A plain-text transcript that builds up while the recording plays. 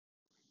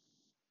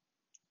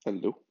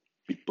Hello,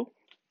 people.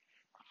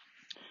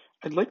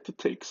 I'd like to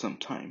take some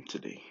time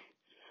today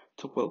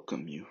to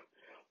welcome you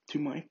to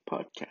my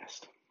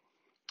podcast.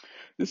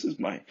 This is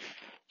my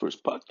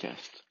first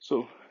podcast,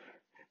 so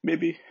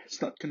maybe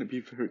it's not going to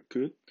be very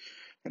good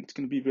and it's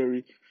going to be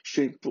very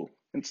shameful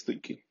and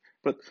stinky,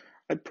 but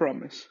I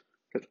promise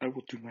that I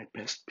will do my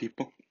best,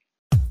 people.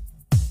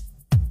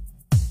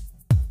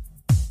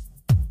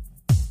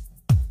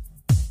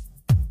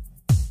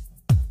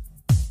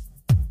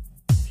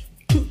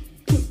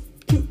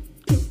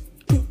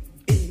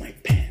 In my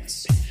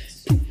pants.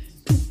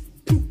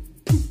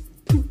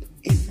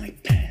 In my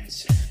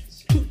pants.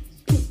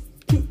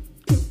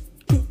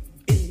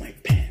 In my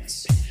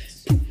pants.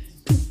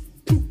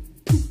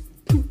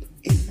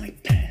 In my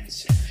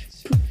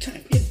pants. Poop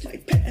time in my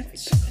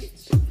pants.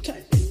 Poop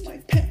time in my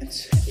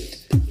pants.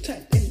 Poop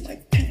time in my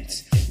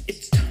pants.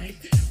 It's time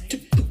to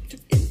poop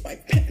in my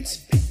pants,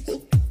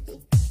 people.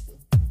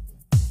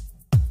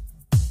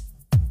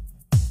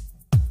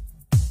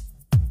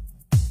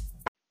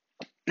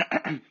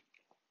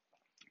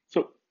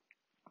 So,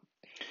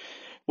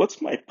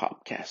 what's my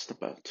podcast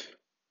about?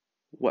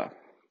 Well,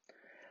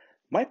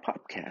 my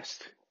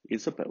podcast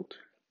is about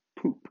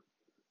poop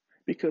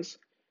because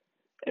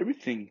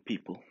everything,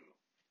 people,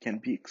 can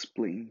be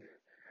explained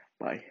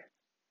by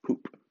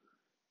poop.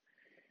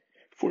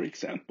 For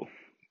example,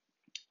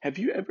 have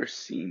you ever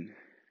seen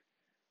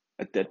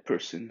a dead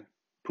person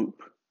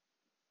poop?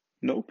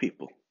 No,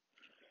 people.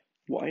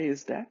 Why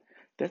is that?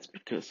 That's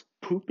because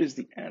poop is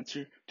the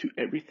answer to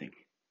everything.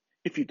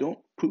 If you don't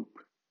poop,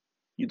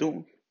 you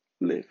don't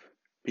live,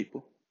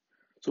 people.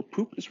 So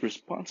poop is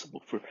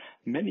responsible for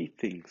many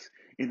things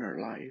in our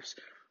lives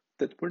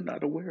that we're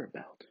not aware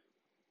about.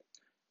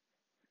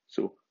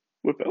 So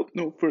without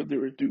no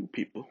further ado,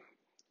 people,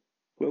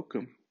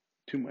 welcome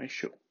to my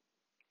show.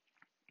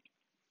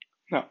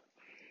 Now,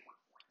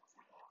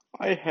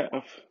 I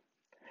have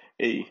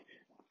a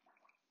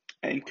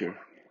Anchor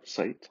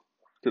site.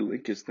 The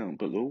link is down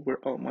below where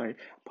all my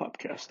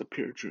podcasts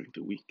appear during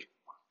the week.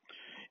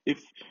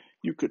 If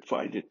you could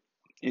find it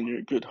in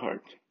your good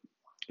heart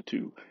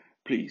to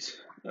please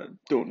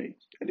donate.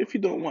 And if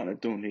you don't want to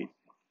donate,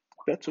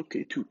 that's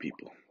okay too,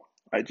 people.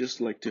 I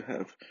just like to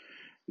have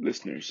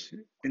listeners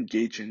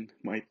engage in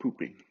my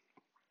pooping.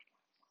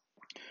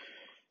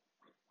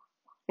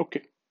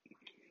 Okay,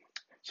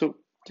 so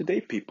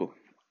today, people,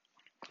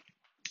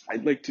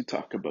 I'd like to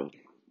talk about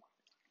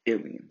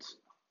aliens.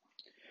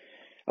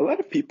 A lot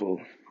of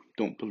people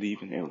don't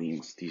believe in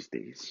aliens these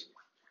days,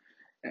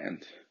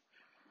 and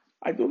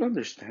I don't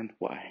understand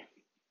why.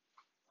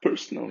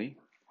 Personally,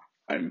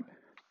 I'm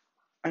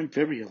I'm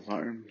very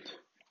alarmed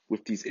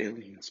with these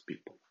aliens,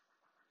 people.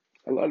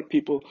 A lot of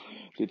people,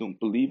 they don't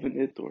believe in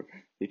it or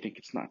they think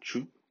it's not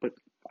true, but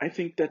I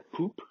think that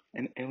poop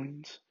and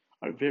aliens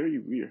are very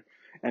real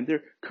and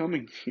they're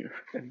coming here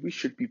and we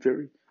should be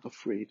very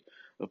afraid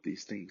of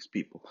these things,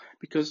 people.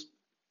 Because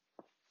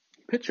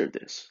picture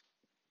this.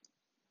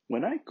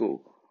 When I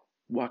go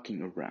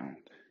walking around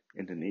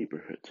in the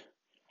neighborhood,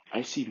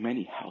 I see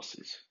many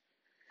houses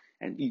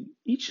and in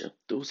each of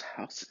those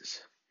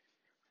houses,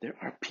 there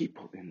are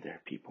people in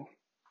there, people.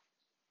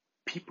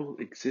 People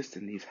exist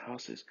in these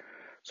houses.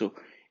 So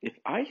if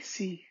I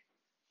see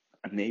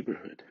a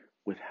neighborhood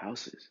with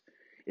houses,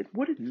 it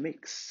wouldn't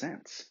make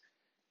sense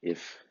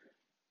if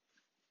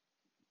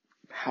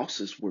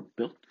houses were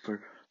built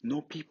for no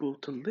people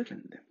to live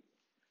in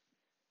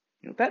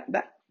them.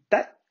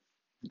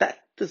 That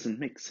doesn't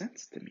make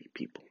sense to me,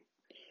 people.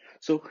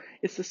 So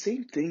it's the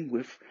same thing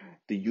with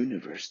the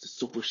universe, the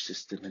solar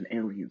system, and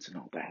aliens and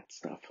all that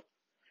stuff.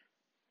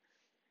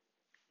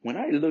 When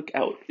I look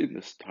out in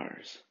the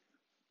stars,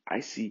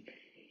 I see,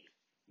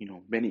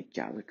 many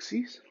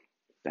galaxies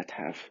that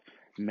have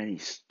many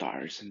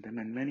stars in them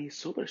and many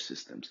solar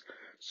systems.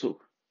 So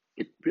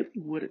it really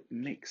wouldn't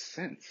make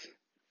sense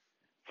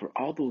for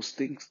all those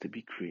things to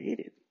be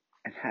created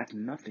and have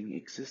nothing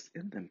exist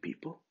in them,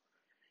 people.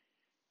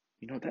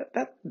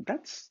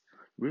 That's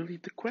really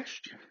the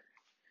question.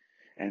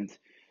 And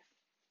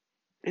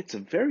it's a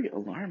very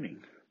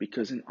alarming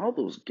because in all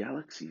those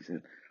galaxies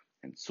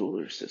and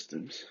solar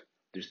systems,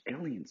 there's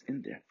aliens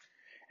in there.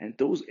 And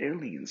those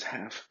aliens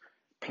have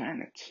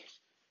planets.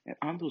 And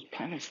on those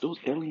planets, those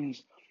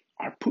aliens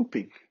are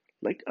pooping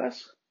like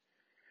us.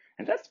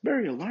 And that's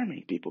very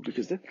alarming, people,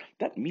 because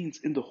that means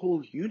in the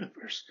whole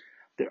universe,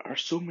 there are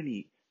so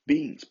many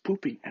beings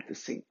pooping at the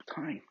same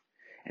time.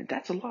 And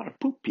that's a lot of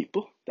poop,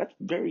 people. That's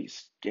very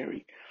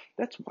scary.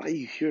 That's why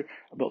you hear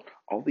about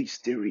all these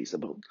theories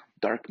about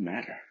dark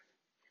matter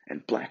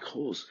and black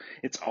holes.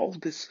 It's all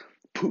this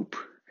poop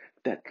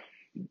that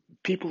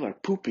people are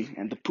pooping,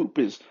 and the poop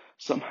is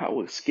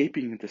somehow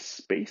escaping into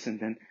space, and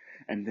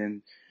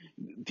then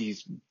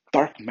these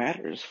dark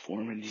matters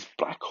form, and these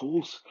black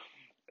holes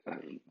uh,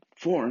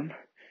 form,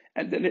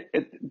 and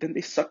then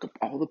they suck up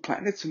all the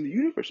planets in the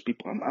universe.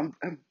 People,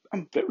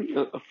 I'm very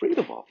afraid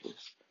of all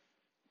this.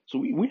 So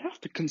we have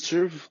to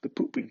conserve the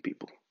pooping,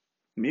 people.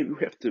 Maybe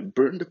we have to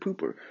burn the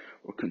poop or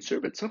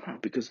conserve it somehow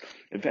because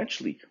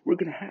eventually we're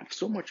going to have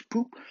so much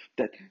poop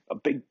that a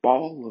big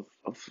ball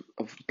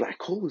of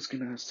black hole is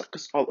going to suck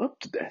us all up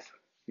to death.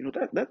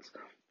 That's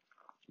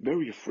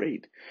very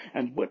afraid.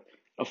 And what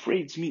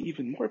afraids me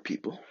even more,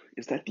 people,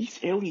 is that these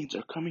aliens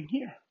are coming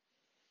here.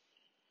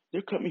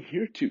 They're coming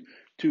here to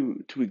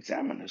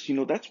examine us.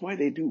 That's why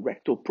they do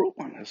rectal probe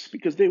on us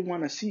because they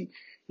want to see,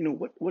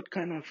 what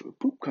kind of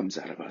poop comes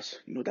out of us.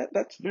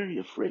 That's very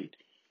afraid.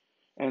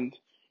 And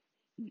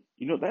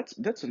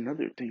that's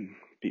another thing,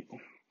 people.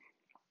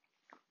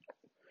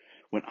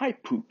 When I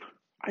poop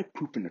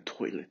in a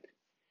toilet,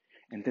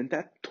 and then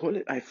that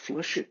toilet I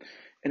flush it,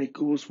 and it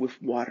goes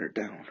with water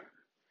down.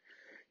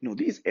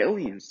 These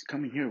aliens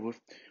coming here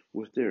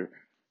with their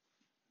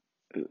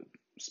uh,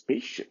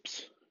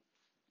 spaceships.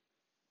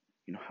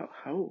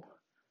 How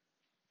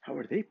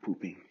are they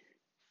pooping?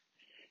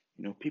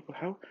 People,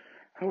 how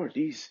are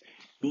these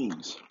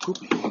beings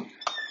pooping?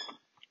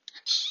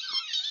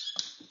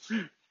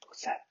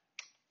 What's that?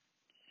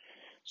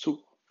 So,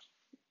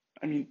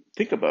 I mean,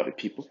 think about it,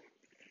 people.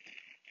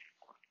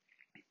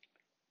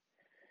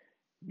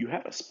 You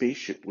have a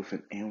spaceship with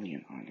an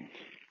alien on it.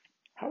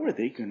 How are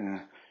they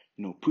gonna,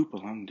 poop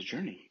along the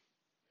journey?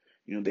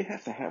 They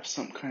have to have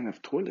some kind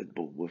of toilet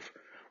bowl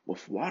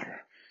with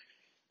water.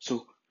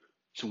 So,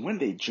 so when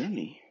they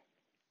journey,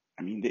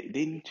 I mean,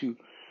 they need to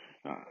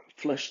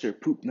flush their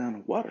poop down a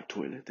water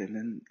toilet,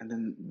 and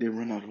then they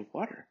run out of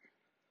water.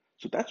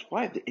 So that's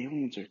why the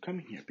aliens are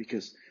coming here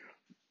because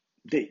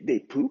they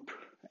poop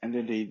and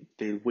then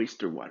they waste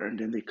their water and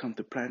then they come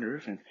to planet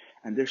Earth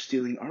and they're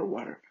stealing our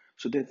water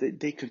so that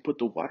they can put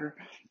the water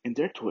in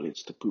their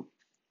toilets to poop,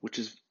 which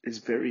is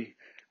very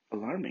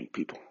alarming,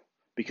 people,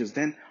 because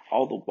then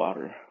all the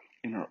water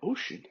in our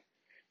ocean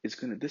is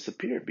going to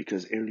disappear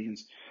because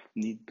aliens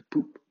need the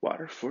poop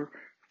water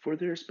for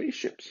their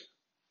spaceships.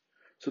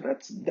 So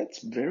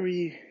that's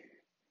very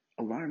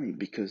alarming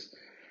because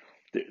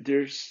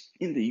there's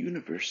in the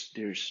universe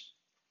there's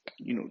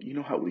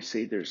how we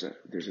say there's an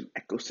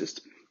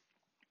ecosystem.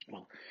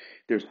 Well,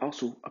 there's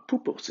also a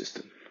poopo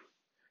system.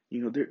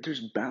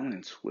 There's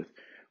balance with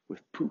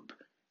poop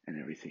and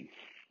everything.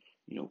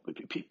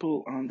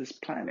 People on this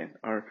planet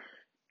are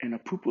in a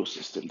poopo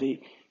system.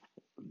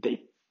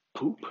 They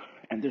poop,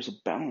 and there's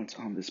a balance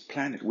on this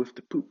planet with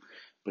the poop.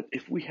 But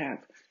if we have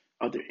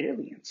other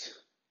aliens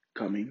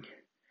coming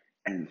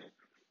and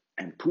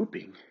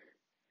pooping,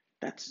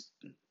 that's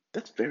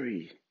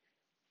very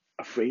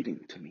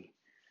afraiding to me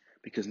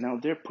because now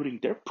they're putting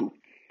their poop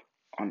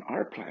on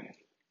our planet.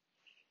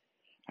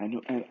 I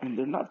know, and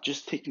they're not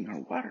just taking our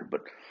water,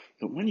 but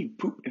when you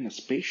poop in a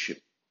spaceship,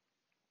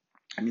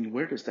 I mean,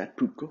 where does that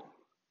poop go?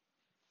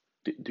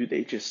 Do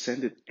they just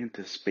send it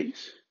into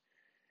space,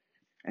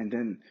 and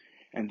then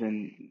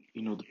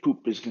the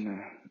poop is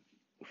gonna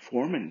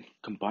form and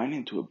combine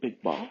into a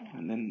big ball,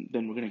 and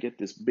then we're gonna get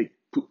this big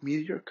poop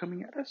meteor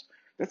coming at us?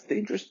 That's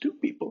dangerous too,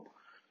 people.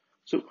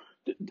 So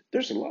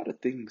there's a lot of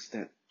things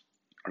that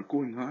are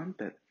going on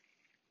that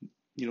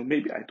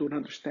maybe I don't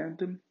understand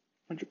them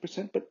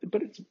 100%,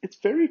 but it's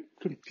very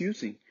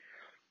confusing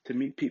to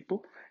meet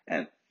people,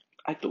 and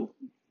I don't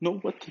know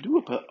what to do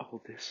about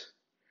all this.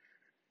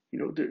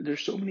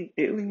 There's so many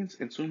aliens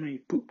and so many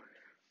poop.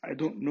 I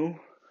don't know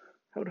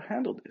how to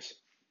handle this.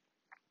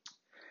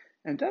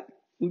 And that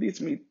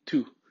leads me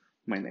to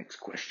my next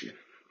question.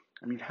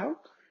 I mean, how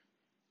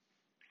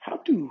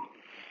do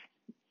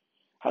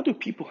how do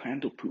people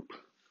handle poop?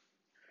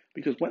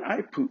 Because when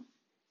I poop,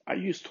 I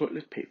use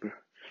toilet paper.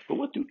 But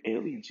what do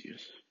aliens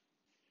use?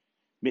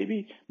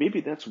 Maybe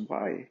that's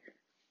why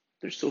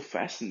they're so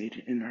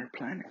fascinated in our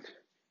planet.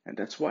 And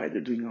that's why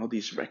they're doing all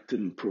these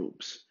rectum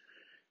probes.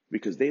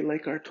 Because they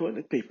like our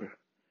toilet paper.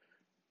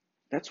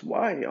 That's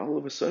why all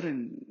of a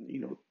sudden,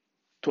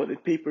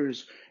 toilet paper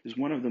is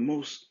one of the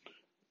most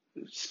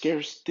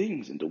scarce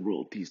things in the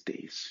world these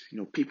days.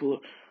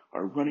 People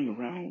are running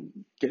around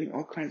getting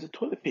all kinds of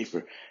toilet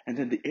paper, and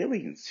then the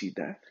aliens see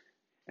that,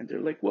 and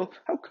they're like, "Well,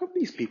 how come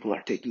these people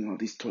are taking all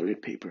this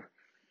toilet paper?"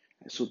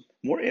 And so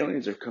more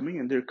aliens are coming,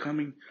 and they're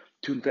coming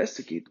to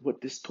investigate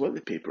what this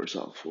toilet paper is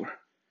all for.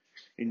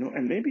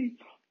 And maybe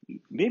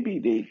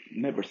they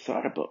never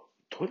thought about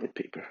toilet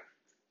paper.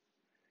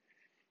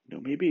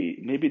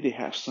 Maybe they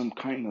have some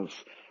kind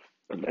of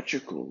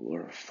electrical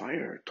or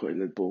fire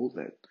toilet bowl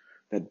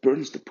that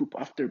burns the poop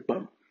off their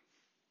bum,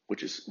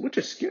 which is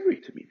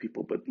scary to me,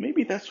 people. But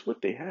maybe that's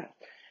what they have,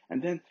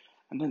 and then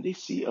they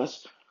see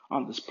us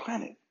on this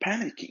planet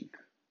panicking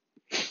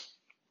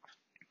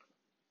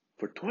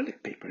for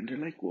toilet paper, and they're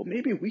like, well,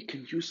 maybe we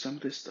can use some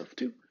of this stuff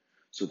too.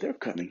 So they're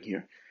coming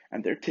here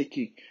and they're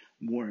taking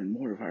more and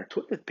more of our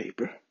toilet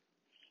paper,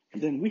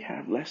 and then we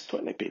have less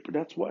toilet paper.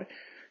 That's why,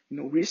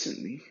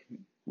 recently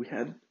we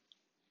had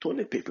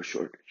toilet paper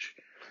shortage.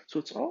 So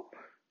it's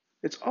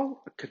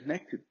all a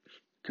connected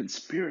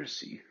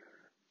conspiracy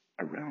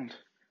around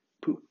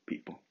poop,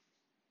 people.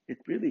 It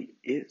really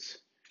is.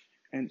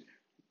 And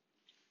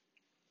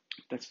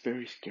that's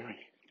very scary.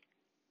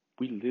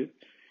 We live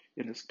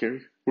in a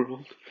scary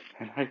world,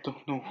 and I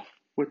don't know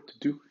what to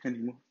do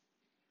anymore.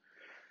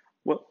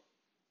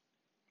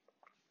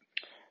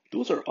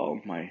 those are all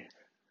my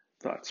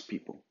thoughts,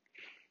 people,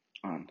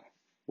 on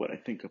what I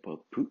think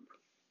about poop.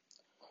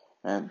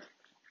 And,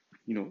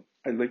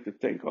 I'd like to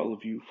thank all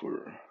of you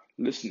for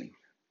listening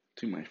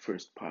to my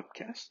first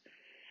podcast.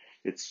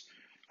 It's,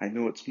 I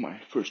know it's my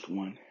first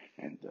one,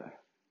 and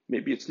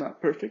maybe it's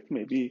not perfect.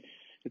 Maybe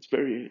it's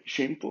very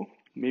shameful.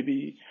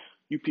 Maybe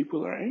you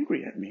people are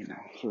angry at me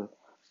now for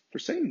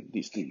saying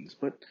these things.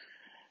 But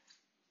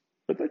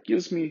that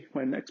gives me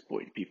my next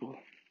point, people.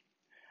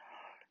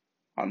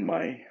 On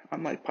my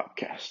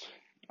podcast,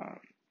 um,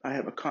 I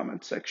have a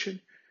comment section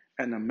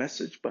and a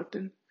message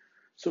button.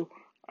 So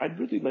I'd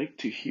really like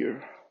to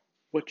hear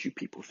what you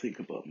people think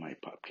about my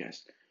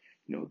podcast.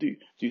 Do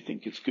you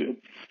think it's good?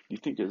 Do you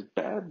think it's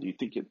bad? Do you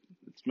think it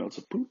smells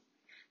of poop?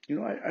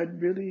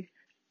 I'd really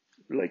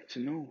like to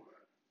know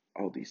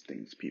all these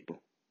things,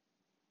 people.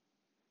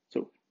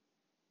 So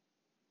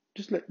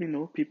just let me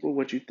know, people,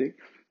 what you think.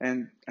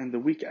 And the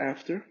week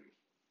after,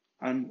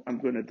 I'm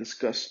gonna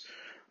discuss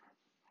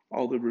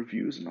all the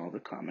reviews and all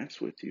the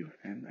comments with you,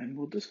 and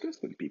we'll discuss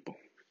them, people.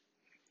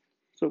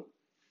 So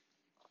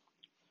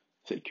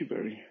thank you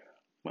very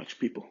much,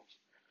 people.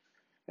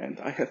 And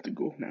I have to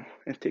go now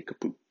and take a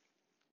poop.